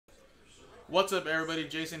What's up, everybody?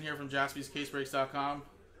 Jason here from JaspysCaseBreaks.com.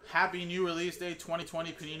 Happy new release day,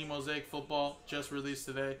 2020 Panini Mosaic Football, just released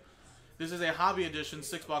today. This is a hobby edition,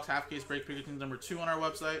 6-box half case break, Pickerton's number 2 on our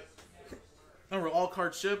website. Remember, all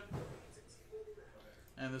cards ship,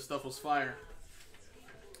 and this stuff was fire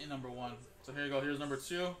in number 1. So here you go, here's number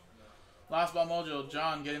 2. Last ball mojo,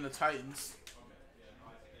 John getting the Titans.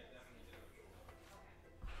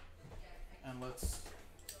 And let's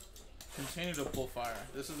continue to pull fire.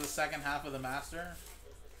 This is the second half of the master,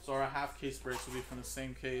 so our half case breaks will be from the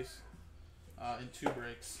same case in 2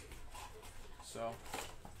 breaks. So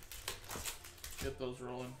get those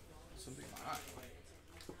rolling. Something like that.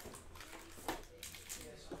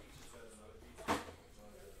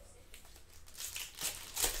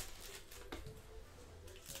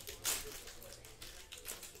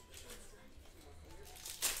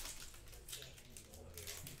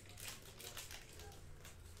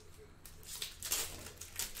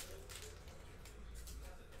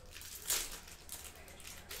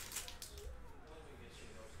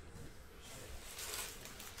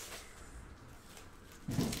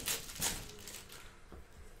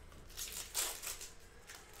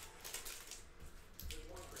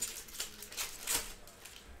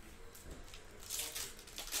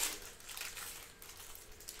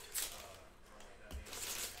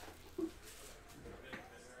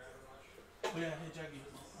 Oh yeah, hey Jackie,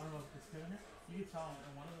 I don't know if it's Kevin here. You can tell him,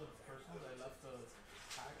 and one of the first ones I left the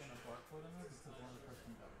pack and a barcode in there because one of the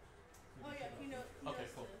person got it. So oh yeah, he knows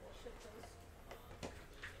okay, cool. to ship those.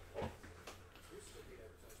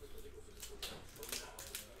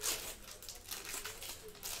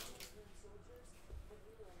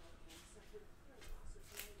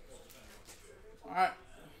 Alright,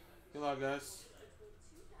 good luck guys.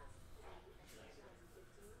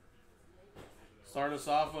 Start us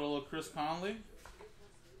off with a little Chris Conley.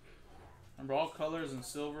 Remember, all colors and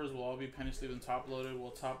silvers will all be penny sleeve and top loaded.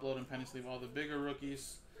 We'll top load and penny sleeve all the bigger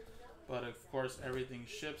rookies. But of course, everything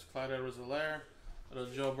ships. Clyde Edwards-Helaire,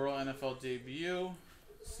 little Joe Burrow NFL debut.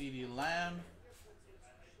 CeeDee Lamb.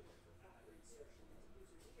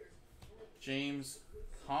 James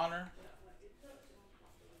Conner.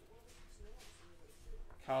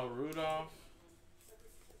 Kyle Rudolph.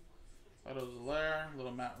 Clyde Edwards-Helaire,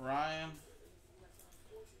 little Matt Ryan.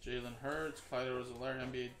 Jalen Hurts, Clyde Edwards-Helaire,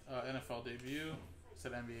 NBA NFL debut. I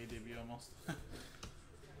said NBA debut almost.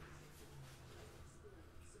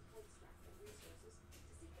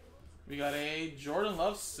 We got a Jordan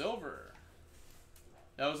Love silver.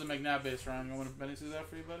 That was a McNabb base round. You want me to Benny see that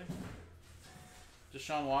for you, buddy?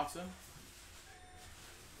 Deshaun Watson.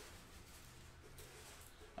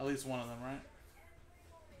 At least one of them, right?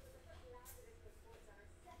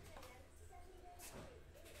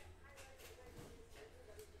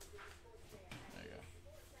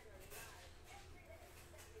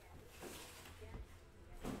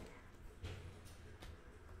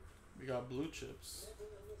 We got blue chips.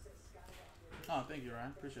 Oh, thank you,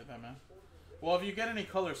 Ryan. Appreciate that, man. Well, if you get any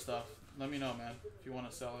color stuff, let me know, man. If you want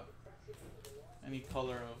to sell it. Any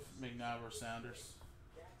color of McNabb or Sanders.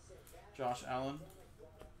 Josh Allen.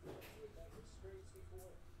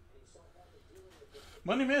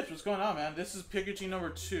 Money Mitch, what's going on, man? This is Pikachu number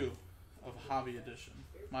 2 of Hobby Edition.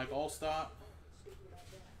 Mike Allstott.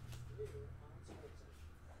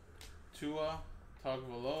 Tua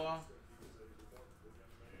Tagovailoa.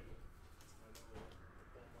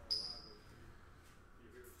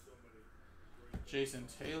 Jason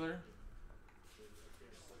Taylor.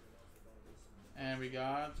 And we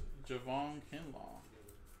got Javon Kinlaw.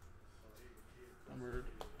 Numbered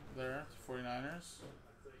there, 49ers.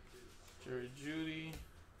 Jerry Jeudy.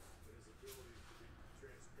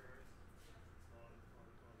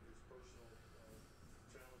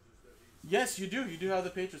 Yes, you do. You do have the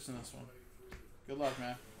Patriots in this one. Good luck,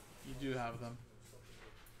 man. You do have them.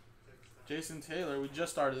 Jason Taylor. We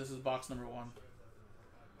just started. This is box number 1.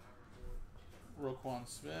 Roquan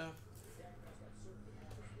Smith.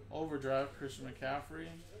 Overdrive, Christian McCaffrey.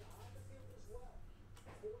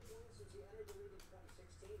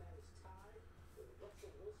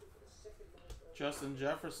 Justin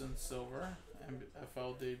Jefferson silver,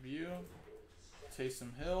 NFL debut.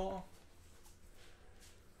 Taysom Hill.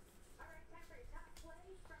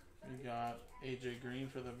 We got AJ Green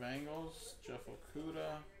for the Bengals. Jeff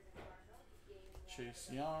Okuda. Chase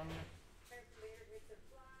Young.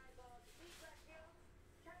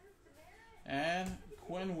 And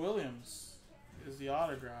Quinn Williams is the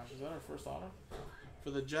autograph. Is that our first auto? For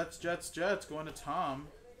the Jets, going to Tom.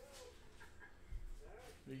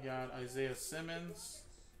 We got Isaiah Simmons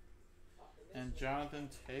and Jonathan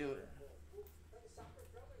Taylor.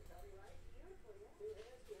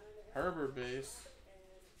 Herbert base.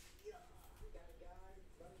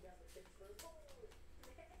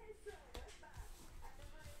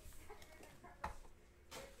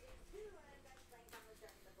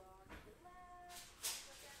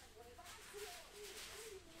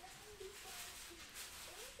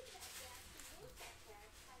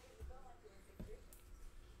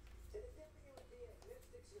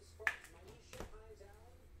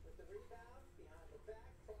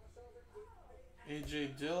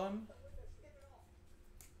 A.J. Dillon.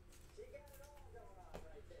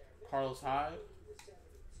 Carlos Hyde.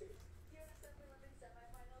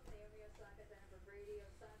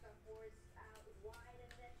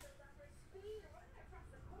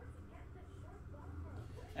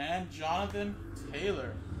 And Jonathan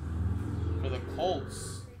Taylor for the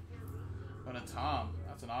Colts. Going to Tom.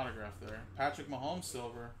 That's an autograph there. Patrick Mahomes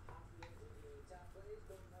silver.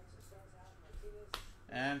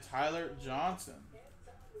 And Tyler Johnson.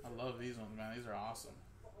 I love these ones, man. These are awesome.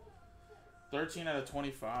 13 out of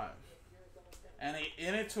 25. And a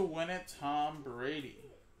in it to win it Tom Brady.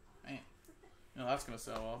 Man. You know that's going to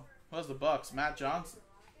sell well. Who has the Bucks? Matt Johnson.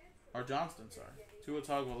 Or Johnston, sorry. Tua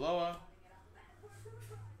Tagovailoa.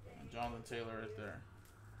 And Jonathan Taylor right there.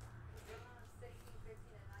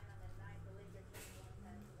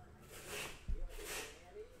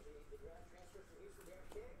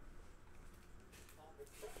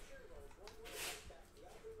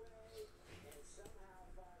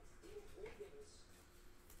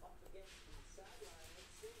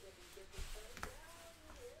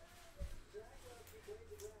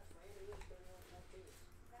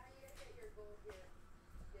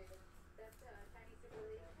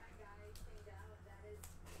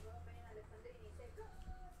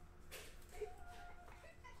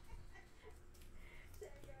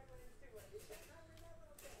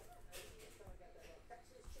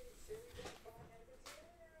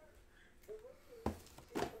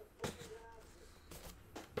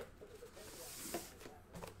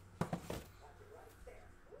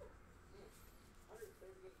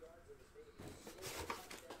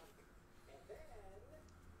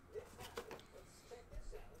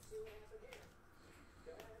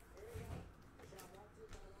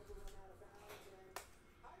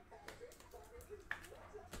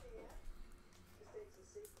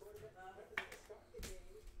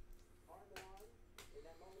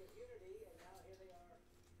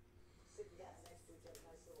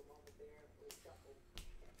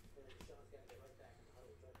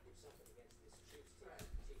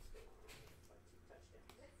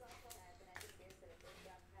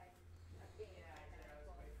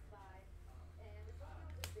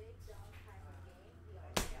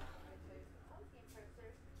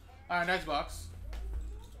 All right, next box.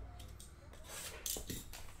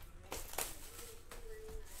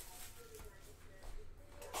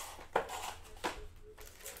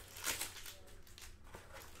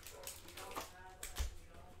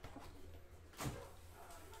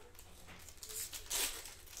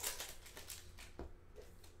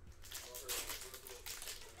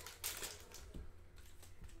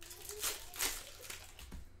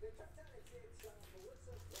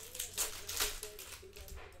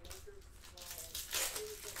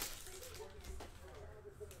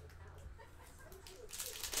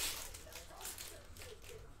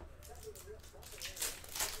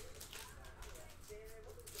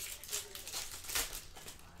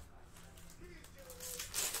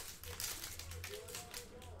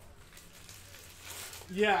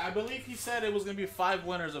 Yeah, I believe he said it was going to be 5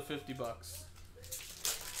 winners of $50. I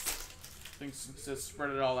think it says spread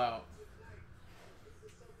it all out.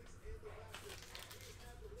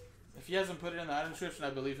 If he hasn't put it in the item description, I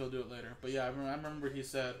believe he'll do it later. But yeah, I remember he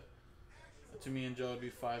said to me and Joe it'd be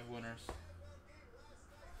 5 winners.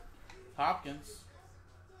 Hopkins.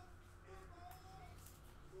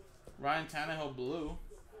 Ryan Tannehill blue.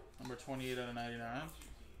 Number 28 out of 99.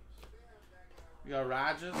 We got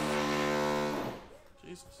Rodgers.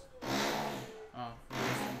 Jesus. Oh,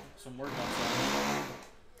 some work outside.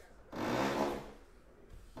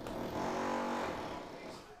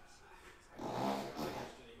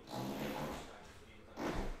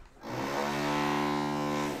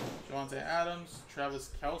 Javonte Adams, Travis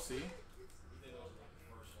Kelce.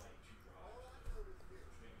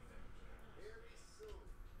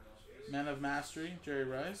 Men of Mastery, Jerry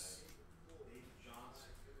Rice.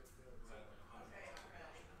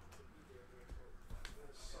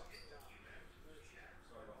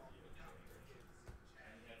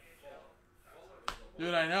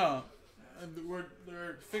 Dude, I know.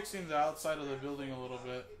 They're fixing the outside of the building a little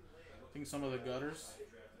bit. I think some of the gutters.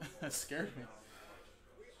 That scared me.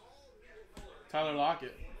 Tyler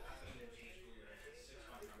Lockett.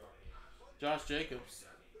 Josh Jacobs.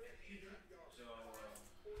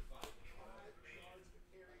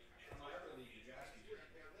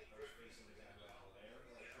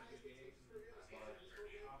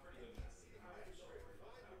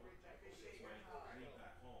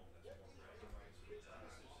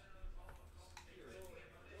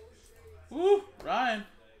 Woo! Ryan.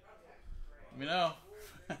 Let me know.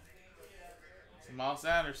 It's Miles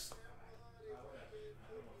Sanders.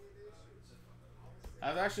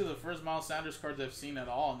 That's actually the first Miles Sanders card I've seen at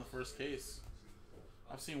all in the first case.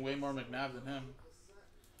 I've seen way more McNabb than him.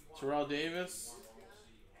 Terrell Davis.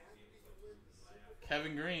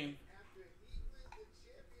 Kevin Green.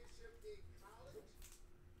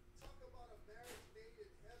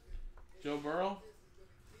 Joe Burrow.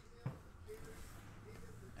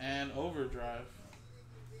 And Overdrive.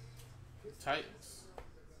 Titans.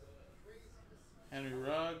 Henry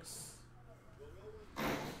Ruggs.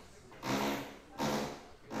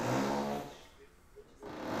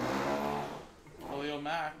 Khalil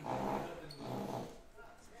Mack.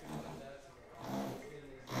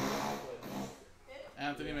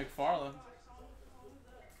 Anthony McFarland.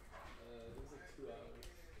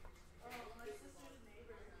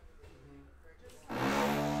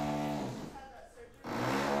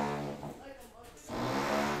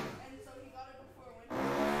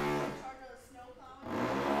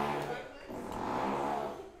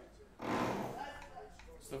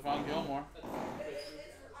 Stephon Gilmore.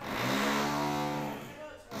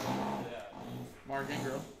 Mark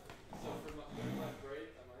Ingram. So for my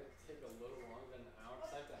break, I might take a little longer than an hour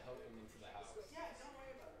because I have to help him into the house. Yeah, don't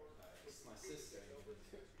worry about it. It's my sister.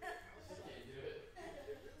 She can't do it.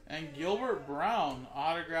 And Gilbert Brown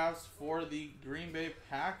autographs for the Green Bay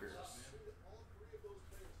Packers.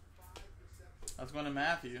 That's going to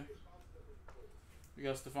Matthew. We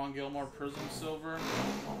got Stephon Gilmore Prism Silver.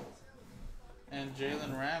 And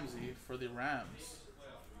Jalen Ramsey for the Rams.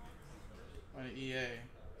 By EA.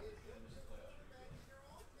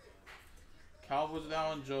 Cowboys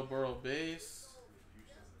down, Joe Burrow base.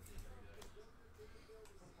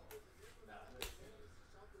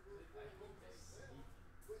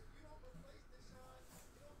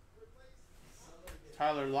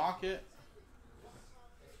 Tyler Lockett.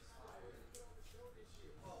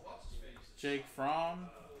 Jake Fromm.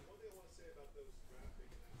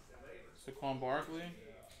 Saquon Barkley.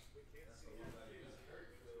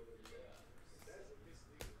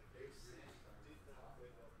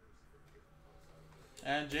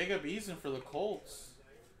 And Jacob Eason for the Colts.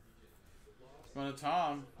 Going to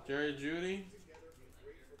Tom. Jerry Jeudy.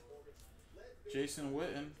 Jason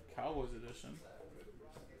Witten, Cowboys edition.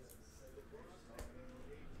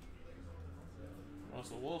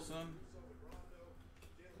 Russell Wilson.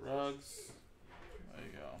 Ruggs. There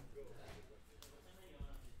you go.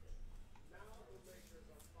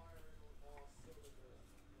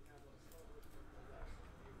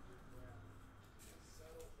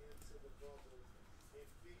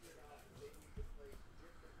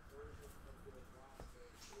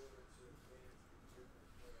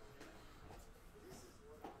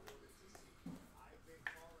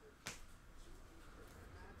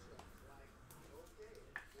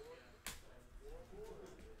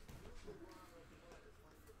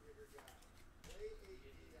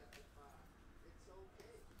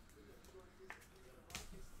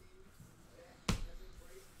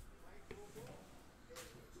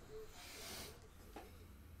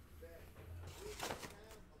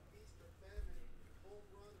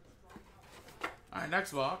 Alright,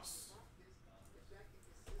 next box.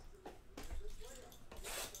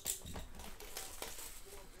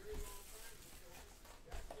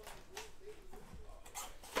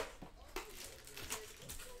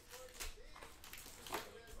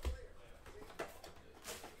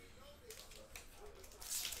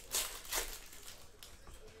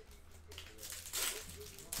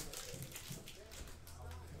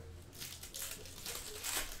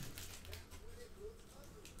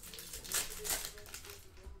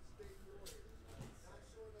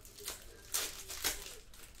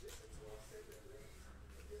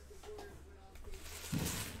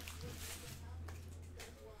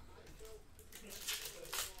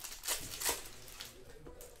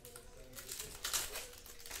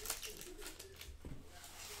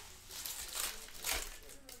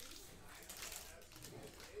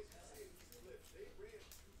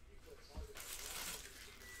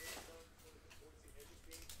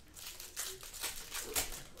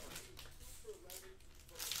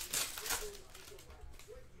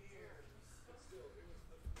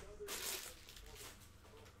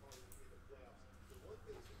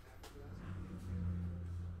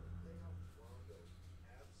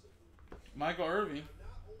 Michael Irvin.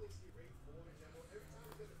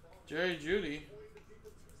 Jerry Jeudy.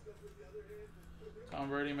 Tom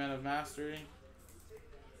Brady, Man of Mastery.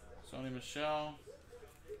 Sony Michel.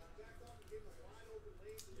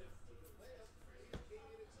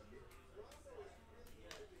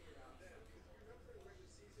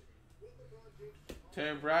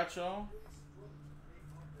 Terry Bradshaw.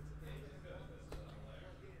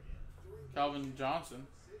 Calvin Johnson.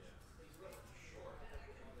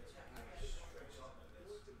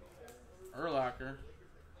 Urlacher.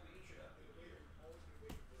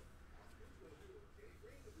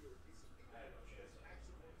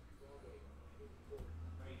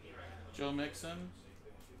 Joe Mixon.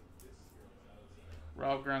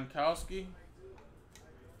 Rob Gronkowski.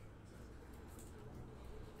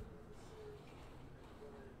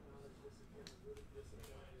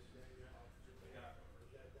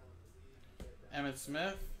 Emmitt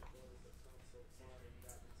Smith.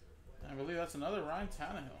 I believe that's another Ryan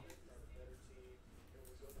Tannehill.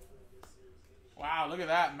 Wow, look at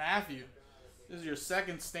that, Matthew. This is your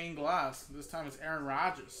second stained glass. This time it's Aaron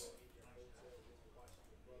Rodgers.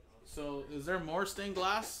 So, is there more stained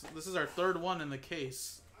glass? This is our third one in the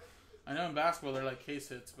case. I know in basketball they're like case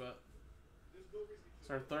hits, but it's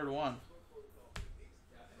our third one.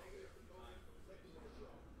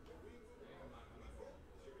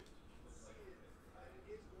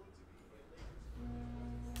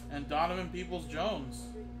 And Donovan Peoples-Jones.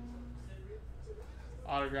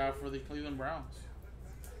 Autograph for the Cleveland Browns.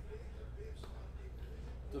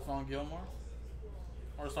 Stephon Gilmore.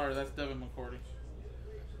 Or sorry, that's Devin McCourty.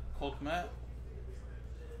 Cole Kmet.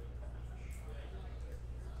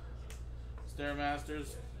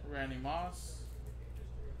 Stairmasters, Randy Moss.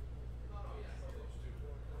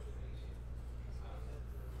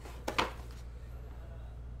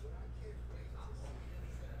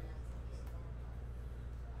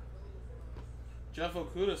 Jeff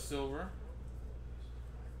Okuda silver.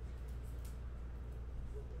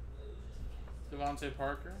 Devontae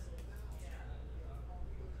Parker.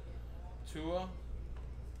 Tua.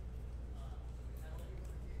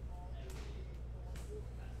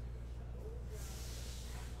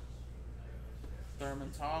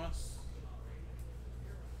 Thurman Thomas.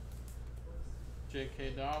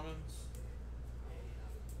 J.K. Dobbins.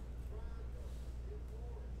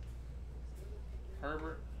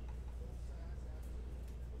 Herbert.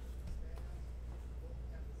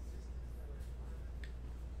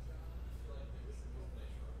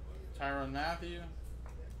 Tyrann Mathieu.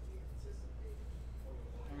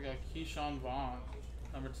 And we got Keyshawn Vaughn,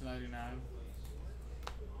 number 299.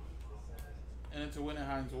 And into Whitney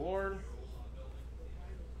Hines Ward.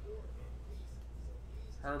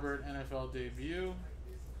 Herbert NFL debut.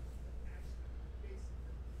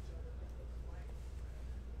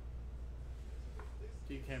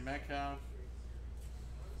 DK Metcalf.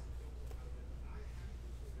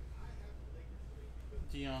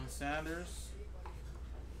 Deion Sanders.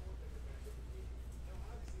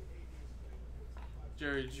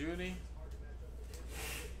 Jerry Jeudy.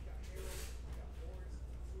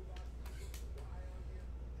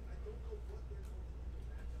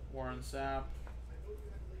 Warren Sapp.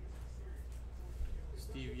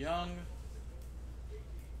 Steve Young.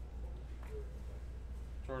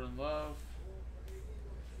 Jordan Love.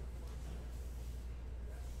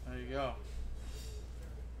 There you go.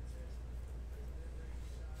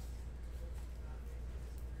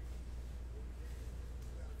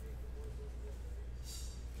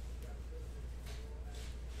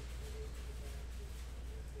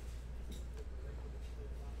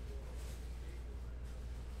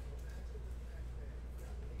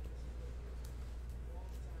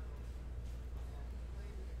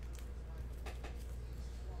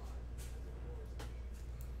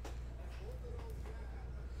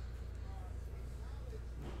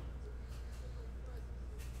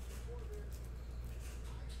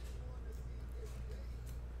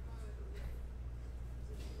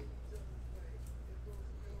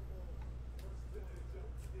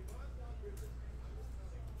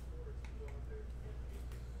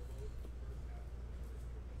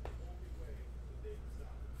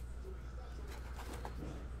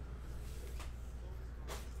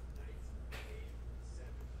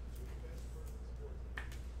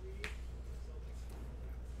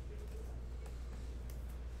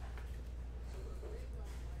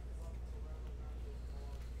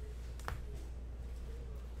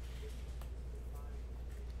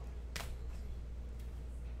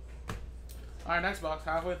 All right, next box,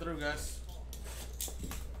 halfway through, guys.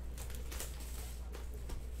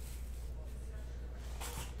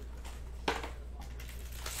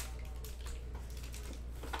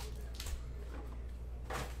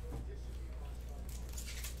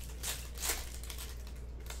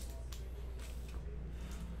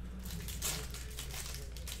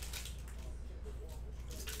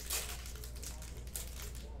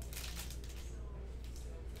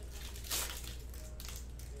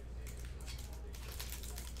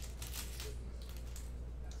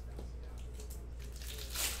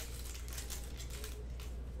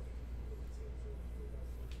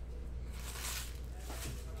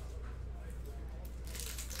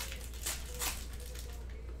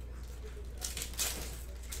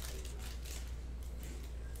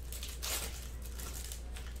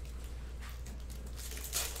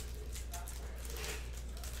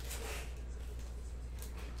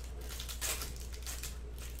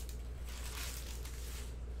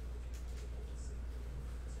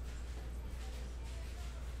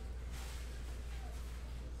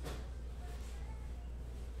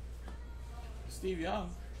 Steve Young.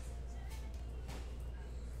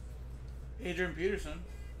 Adrian Peterson.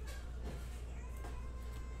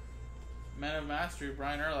 Men of Mastery,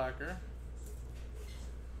 Brian Urlacher.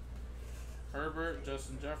 Herbert,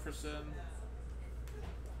 Justin Jefferson.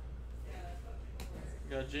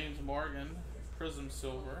 We got James Morgan, Prism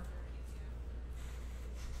Silver.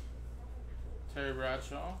 Terry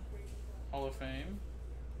Bradshaw, Hall of Fame.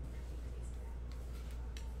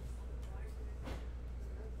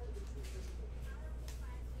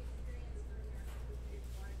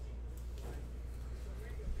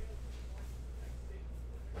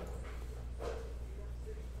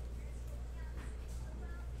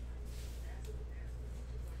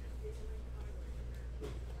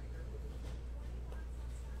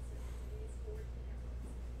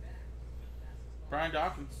 Brian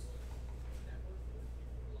Dawkins.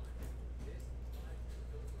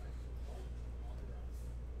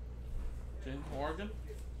 James Morgan.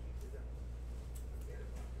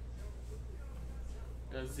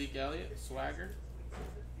 Got Zeke Elliott, Swagger.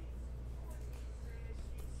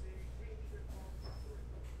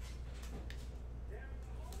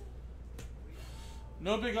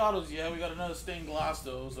 No big autos yet. We got another stained glass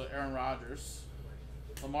though. So Aaron Rodgers.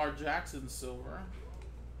 Lamar Jackson, silver.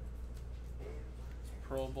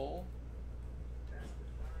 Pro Bowl.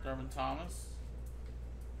 Derwin Thomas.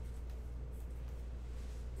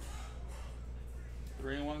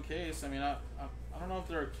 3-in-1 case. I mean, I don't know if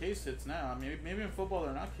there are case hits now. I mean, maybe in football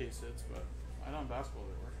they're not case hits, but I know in basketball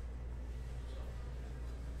they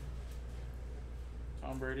were.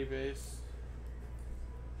 Tom Brady base.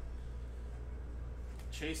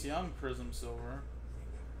 Chase Young Prism silver.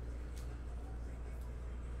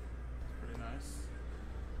 Pretty nice.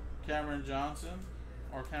 Cameron Johnson.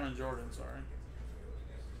 Or Cameron Jordan, sorry.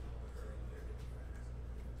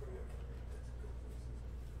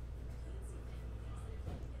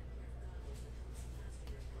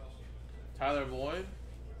 Tyler Boyd.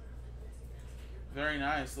 Very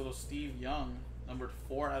nice. Little Steve Young. Numbered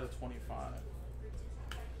 4/25.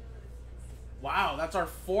 Wow, that's our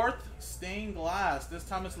 4th stained glass. This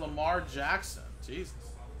time it's Lamar Jackson. Jesus.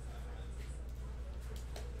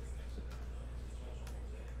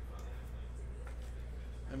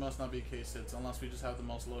 It must not be case hits unless we just have the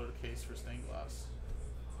most loaded case for stained glass.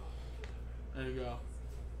 There you go.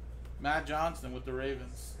 Matt Johnston with the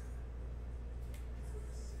Ravens.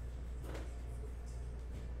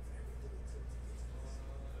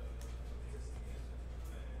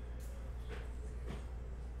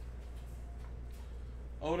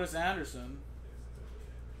 Otis Anderson.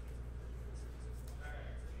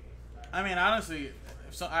 I mean, honestly,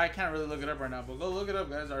 I can't really look it up right now, but go look it up,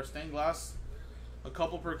 guys. Our stained glass, a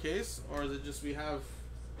couple per case, or is it just we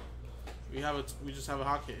just have a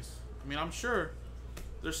hot case? I mean, I'm sure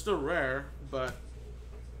they're still rare, but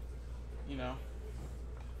you know,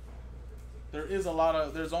 there's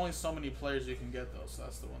only so many players you can get though, so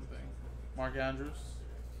that's the one thing. Mark Andrews,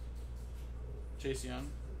 Chase Young.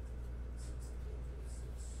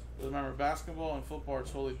 But remember, basketball and football are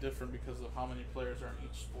totally different because of how many players are in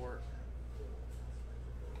each sport.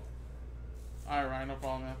 Alright, Ryan, no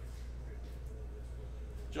problem, man.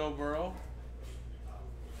 Joe Burrow.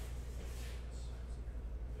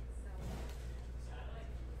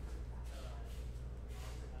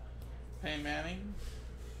 Peyton Manning.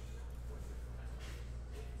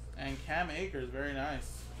 And Cam Akers, very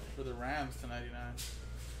nice. For the Rams to 99.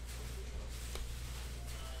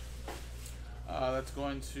 That's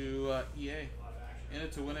going to EA. In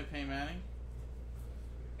it to win it, Peyton Manning.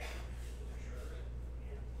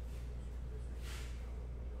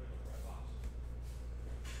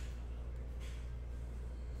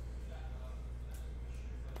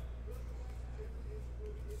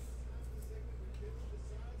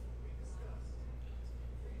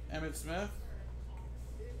 Emmitt Smith.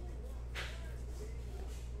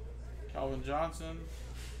 Calvin Johnson.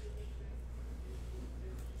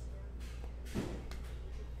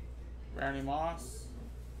 Randy Moss.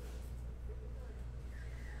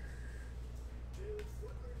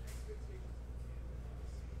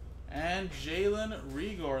 And Jalen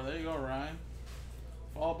Rigor. There you go, Ryan.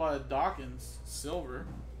 Followed by Dawkins, silver.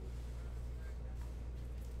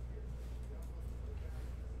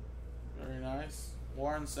 Very nice.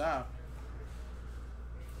 Warren Sapp.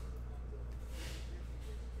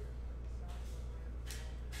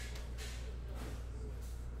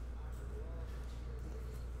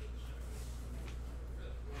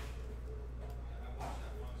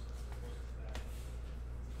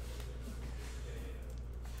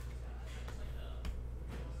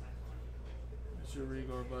 That's your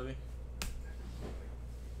Rigor, buddy.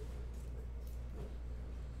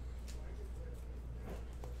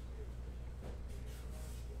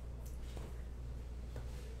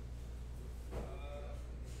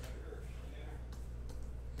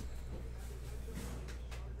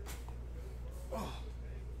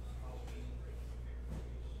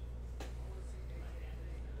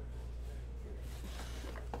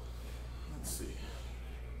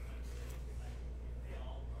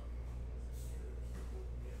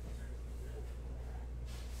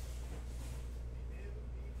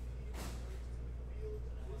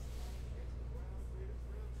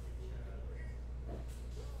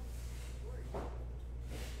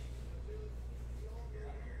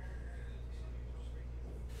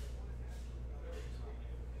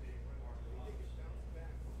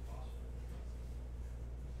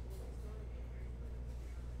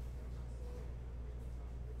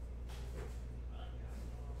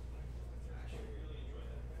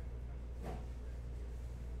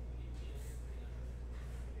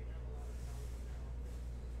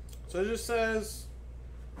 So it just says,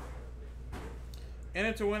 in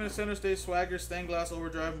it to win it, center stage swagger, stained glass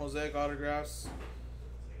overdrive, mosaic autographs.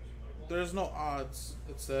 There's no odds,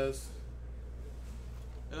 it says.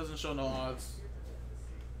 It doesn't show no odds.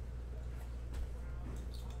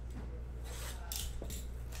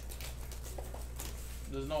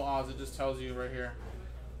 There's no odds, it just tells you right here.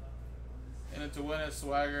 In it to win it,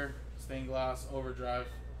 swagger, stained glass, overdrive.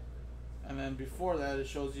 And then before that, it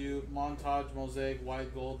shows you montage, mosaic,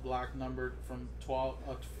 white, gold, black, numbered from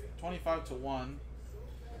 25 to 1.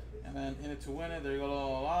 And then in it to win it, there you go, la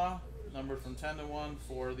la la, numbered from 10 to 1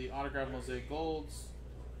 for the autograph mosaic golds.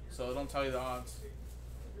 So don't tell you the odds.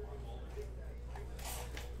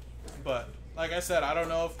 But like I said, I don't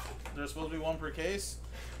know if there's supposed to be one per case,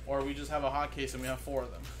 or we just have a hot case and we have 4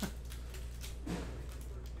 of them.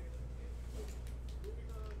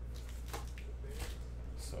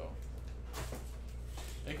 So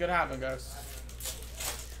it could happen, guys.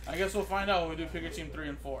 I guess we'll find out when we do Picker Team 3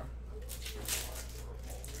 and 4.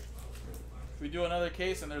 If we do another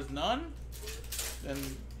case and there's none,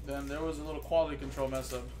 then there was a little quality control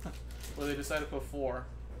mess up where they decided to put 4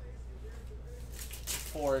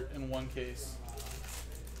 in one case.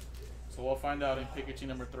 So we'll find out in Picker Team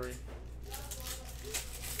number 3.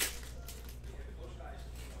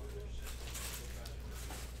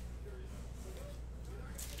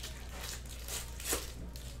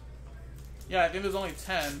 Yeah, I think there's only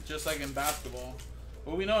 10, just like in basketball.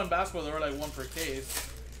 But we know in basketball there were like 1 per case.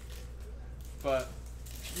 But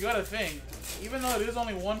you gotta think, even though it is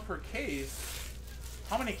only 1 per case,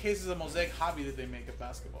 how many cases of Mosaic Hobby did they make of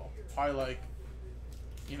basketball? Probably like,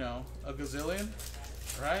 you know, a gazillion,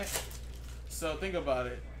 right? So think about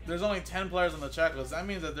it. There's only 10 players on the checklist. That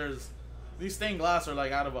means that these stained glass are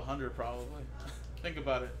like out of 100 probably. Think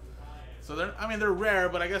about it. So they're rare,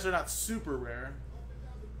 but I guess they're not super rare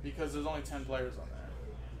because there's only 10 players on there.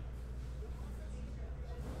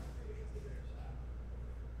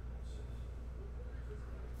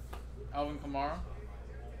 Alvin Kamara.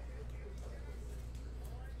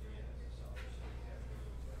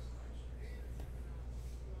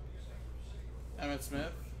 Emmitt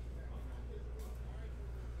Smith.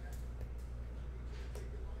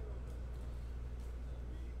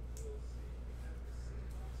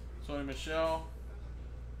 Sony Michel.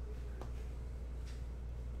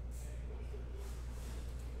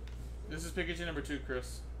 This is Pikachu number 2,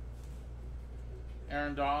 Chris.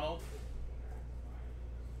 Aaron Donald.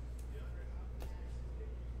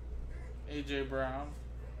 AJ Brown.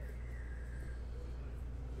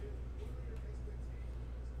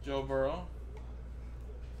 Joe Burrow.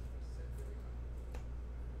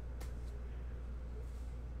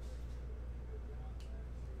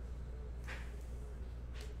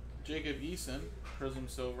 Jacob Eason, Prism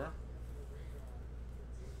Silver.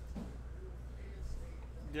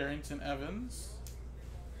 Darrington Evans.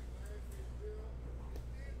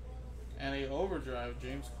 And a overdrive,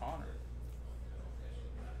 James Conner.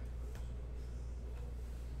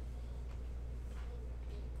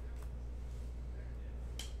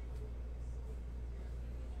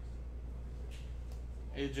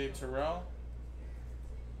 AJ Terrell.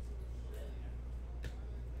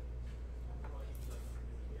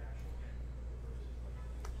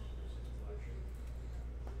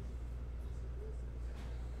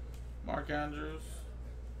 Mark Andrews.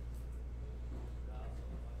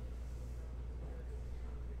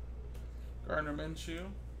 Gardner Minshew.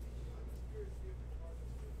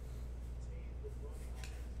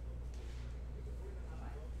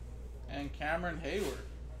 And Cameron Hayward.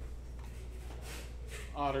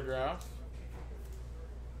 Autograph.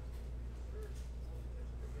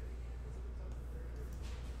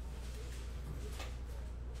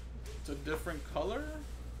 It's a different color.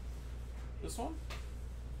 This one?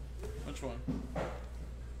 Which one?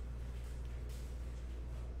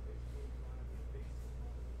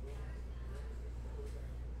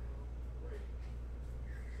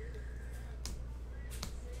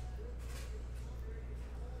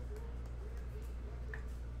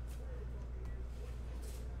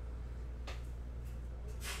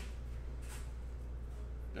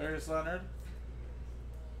 Darius Leonard.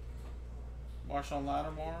 Marshawn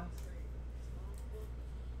Lattimore.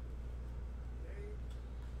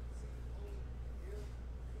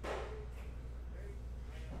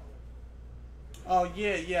 Oh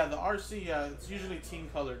yeah, the RC, yeah, it's usually team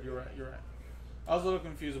colored. You're right. I was a little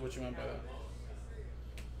confused with what you meant by that.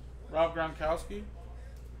 Rob Gronkowski.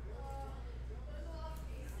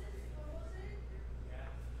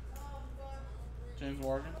 James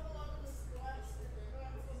Morgan.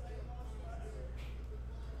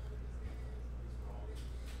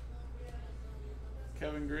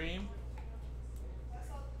 Kevin Green.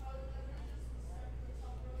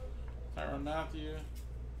 Tyrann Mathieu.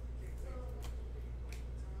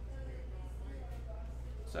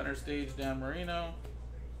 Center stage, Dan Marino.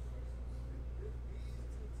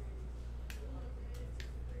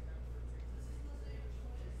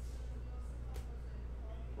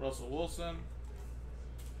 Russell Wilson.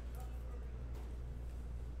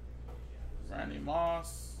 Randy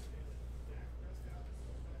Moss.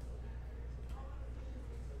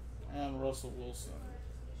 And Russell Wilson.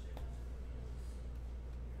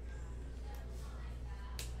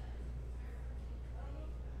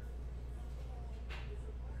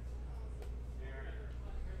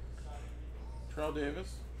 Terrell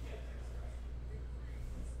Davis.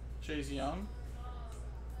 Chase Young.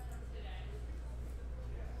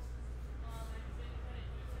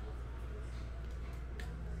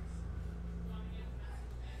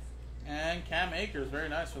 And Cam Akers, very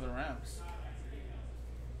nice for the Rams.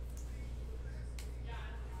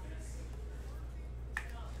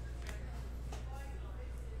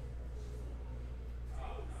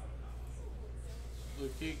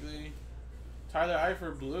 Luke Kuechly. Tyler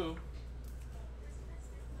Eifert, blue.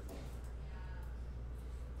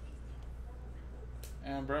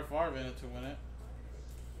 And Brett Favre in it to win it.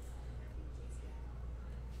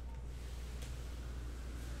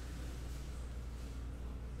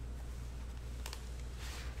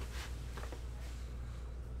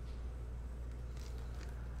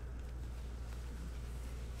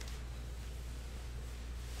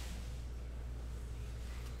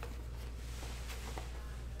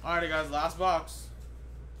 Alrighty guys, last box.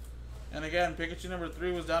 And again, Pikachu number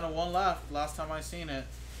 3 was down to 1 left last time I seen it.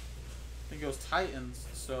 I think it was Titans.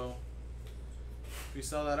 So if we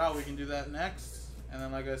sell that out, we can do that next. And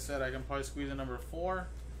then like I said, I can probably squeeze in number 4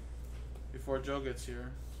 before Joe gets here.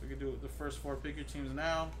 So we can do the first 4 Pikachu teams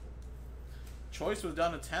now. Choice was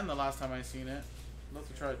down to 10 the last time I seen it. I'd love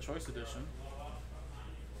to try a Choice edition.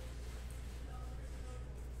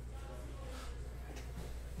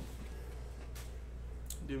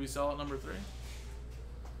 Did we sell at number 3?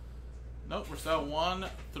 Nope, we're still at 1,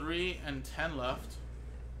 3, and 10 left.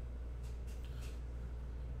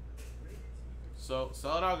 So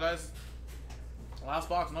sell it out, guys. Last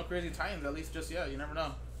box, no crazy Titans, at least just yet. You never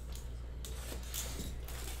know.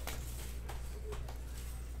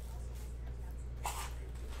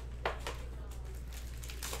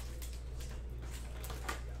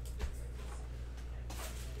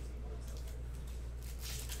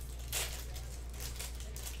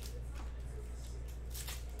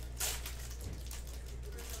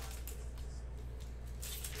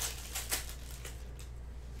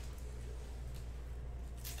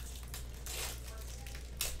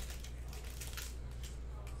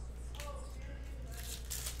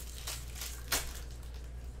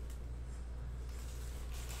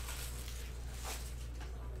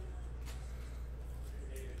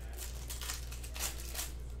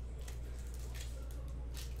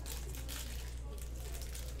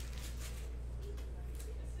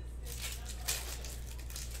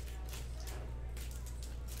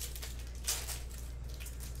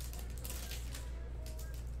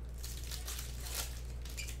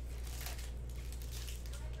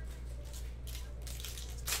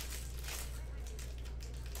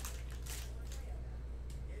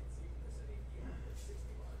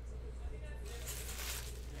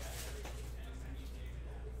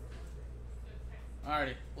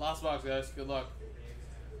 Alrighty, last box, guys. Good luck.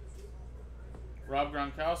 Rob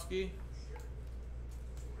Gronkowski.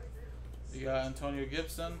 You got Antonio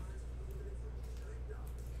Gibson.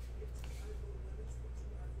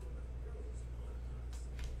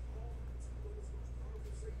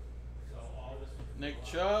 Nick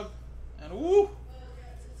Chubb. And woo!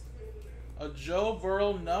 A Joe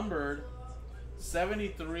Burrow numbered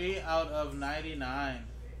 73 out of 99.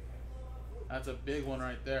 That's a big one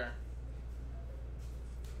right there.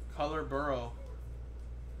 Color Burrow.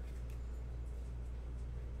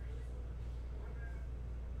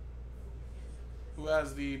 Who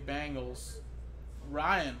has the Bengals?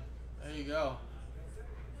 Ryan. There you go.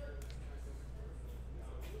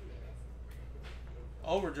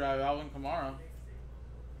 Overdrive, Alvin Kamara.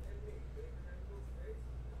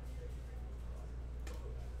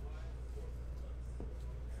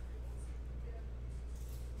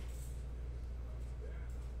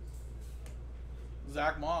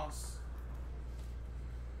 Zach Moss.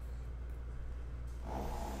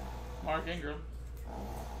 Mark Ingram.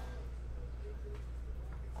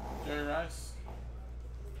 Jerry Rice.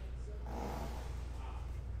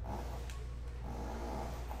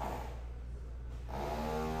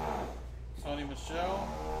 Sony Michel.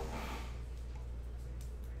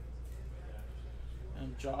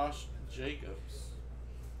 And Josh Jacobs.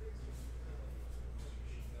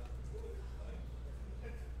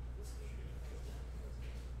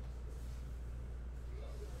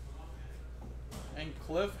 And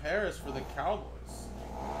Cliff Harris for the Cowboys.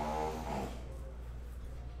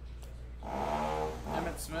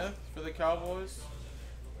 Emmitt Smith for the Cowboys.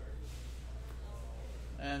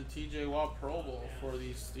 And TJ Watt Pro Bowl for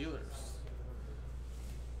the Steelers.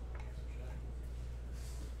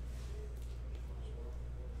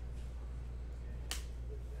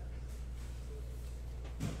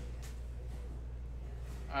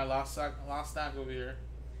 Alright, last stack over here.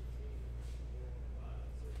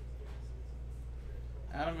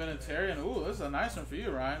 Adam Vinatieri. Ooh, this is a nice one for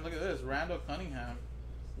you, Ryan. Look at this. Randall Cunningham.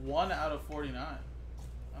 1 out of 49.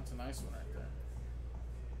 That's a nice one right there.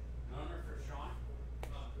 Number for Sean.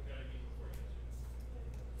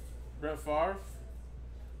 Brett Favre.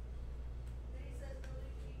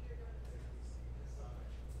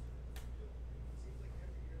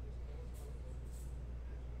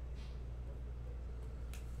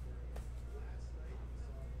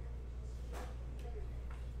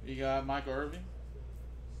 You got Michael Irvin.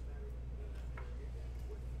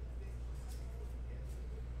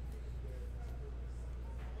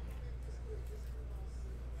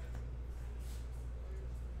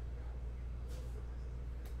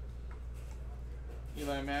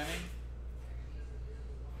 Eli Manning.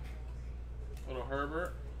 Little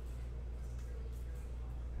Herbert.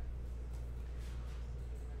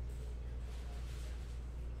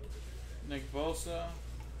 Nick Bosa.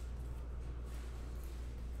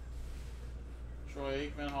 Troy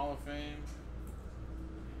Aikman, Hall of Fame.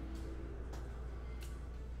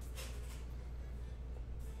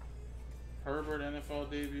 Herbert, NFL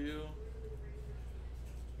debut.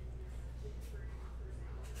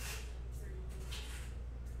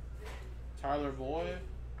 Tyler Boyd. I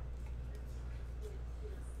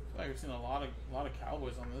feel like we've seen a lot of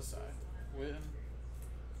Cowboys on this side. Witten.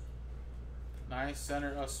 Nice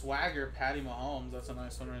center. Swagger, Patty Mahomes. That's a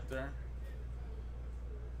nice one right there.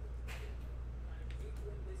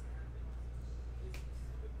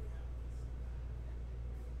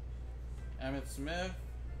 Emmitt Smith.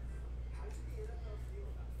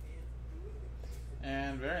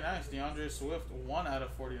 And very nice, DeAndre Swift, 1 out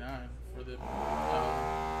of 49 for the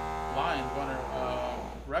Lions runner,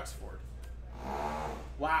 Rexford.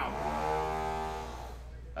 Wow.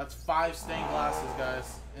 That's 5 stained glasses,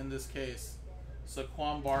 guys, in this case.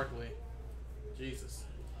 Saquon Barkley. Jesus.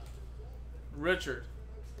 Richard.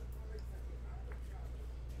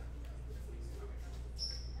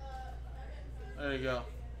 There you go.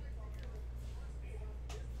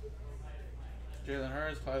 Jalen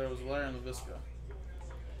Hurts, Clyde Edwards-Helaire, and LaVisca.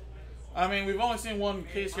 I mean, we've only seen one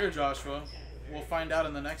case here, Joshua. We'll find out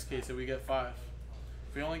in the next case if we get 5.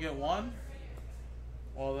 If we only get 1,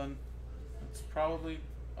 well then, it's probably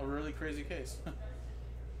a really crazy case.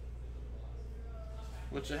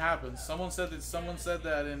 Which it happens. Someone said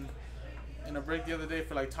that in a break the other day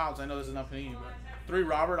for like Topps. I know there's enough Panini, but 3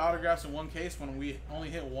 Robert autographs in one case when we only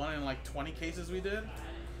hit 1 in like 20 cases we did.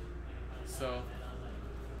 So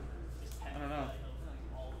I don't know.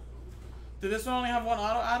 Did this one only have 1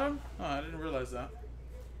 auto, Adam? Oh, I didn't realize that.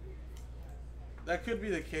 That could be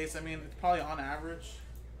the case. I mean, it's probably on average.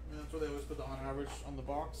 I mean, that's what they always put the on average on the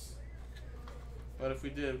box. But if we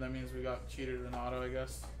did, that means we got cheated in auto, I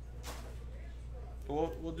guess.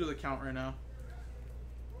 But we'll do the count right now.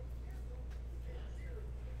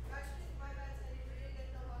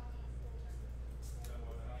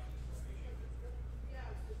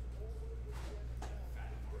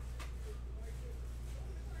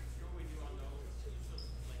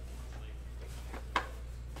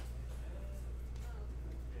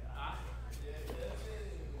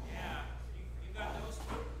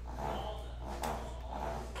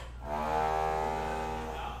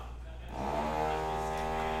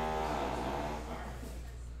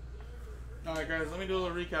 Alright guys, let me do a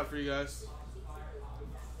little recap for you guys.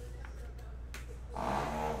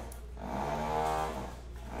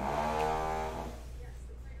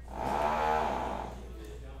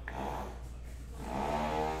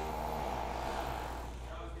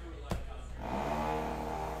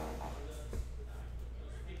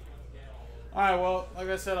 Alright, well, like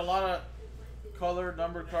I said, a lot of colored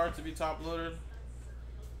numbered cards to be top loaded.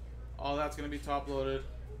 All that's going to be top loaded.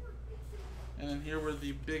 And then here were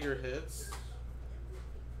the bigger hits.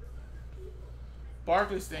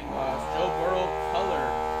 Barkley stained glass, Joe Burrow color,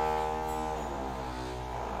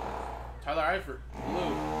 Tyler Eifert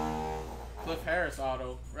blue, Cliff Harris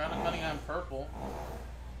auto, Randall Cunningham purple,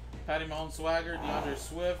 Patty Mahomes swagger, DeAndre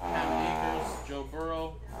Swift, Cam Akers, Joe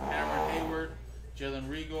Burrow, Cameron Hayward, Jalen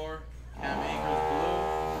Rigor, Cam Akers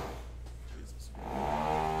blue. Jesus.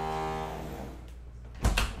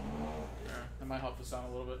 There, that might help us out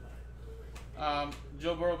a little bit.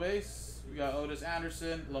 Joe Burrow base, We got Otis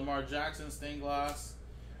Anderson, Lamar Jackson, stained glass.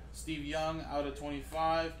 Steve Young out of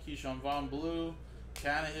 25. Keyshawn Vaughn blue.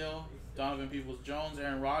 Tannehill, Donovan Peoples-Jones,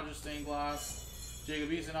 Aaron Rodgers stained glass. Jacob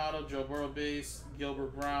Eason auto, Joe Burrow base,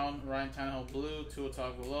 Gilbert Brown, Ryan Tannehill blue, Tua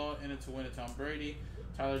Tagovailoa, in it to win it, Tom Brady,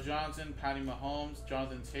 Tyler Johnson, Patty Mahomes,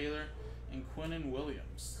 Jonathan Taylor, and Quinnen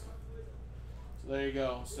Williams. So there you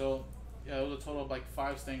go. So yeah, it was a total of like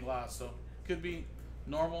 5 stained glass. So could be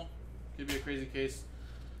normal, could be a crazy case.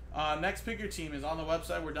 Next pick your team is on the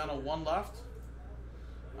website. We're down to 1 left.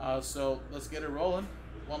 So let's get it rolling.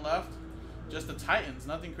 1 left. Just the Titans.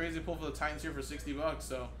 Nothing crazy to pull for the Titans here for $60.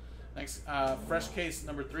 So next fresh case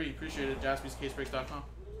number 3. Appreciate it. JaspysCaseBreaks.com.